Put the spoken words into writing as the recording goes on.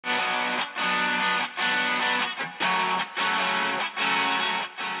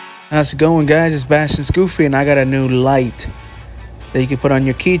How's it going, guys? It's Bastians Goofy, and I got a new light that you can put on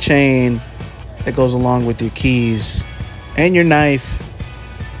your keychain that goes along with your keys and your knife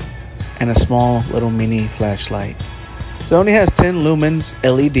and a small little mini flashlight. So it only has 10 lumens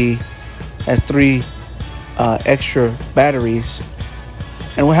LED, has 3 extra batteries.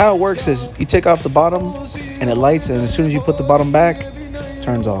 And how it works is you take off the bottom and it lights, and as soon as you put the bottom back, it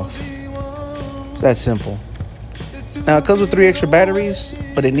turns off. It's that simple. Now it comes with 3 extra batteries,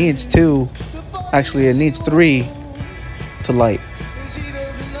 but it needs 2. Actually, it needs 3 to light.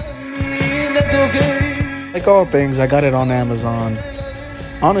 Like all things, I got it on Amazon.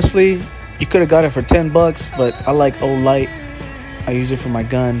 Honestly, you could have got it for $10, but I like old light. I use it for my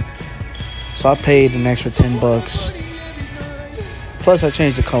gun, so I paid an extra $10. Plus, I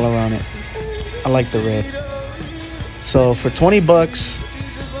changed the color on it. I like the red. So for $20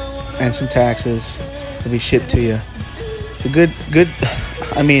 and some taxes, it'll be shipped to you. It's a good.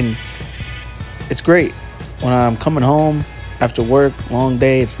 I mean, it's great when I'm coming home after work, long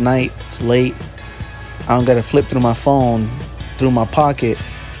day. It's night. It's late. I don't gotta flip through my phone, through my pocket,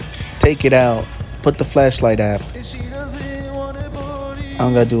 take it out, put the flashlight app. I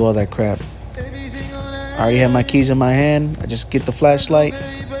don't gotta do all that crap. I already have my keys in my hand. I just get the flashlight,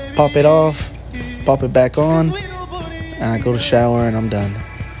 pop it off, pop it back on, and I go to shower and I'm done.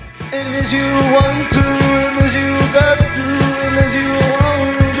 And as you want to, and as you got to, and as you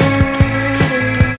want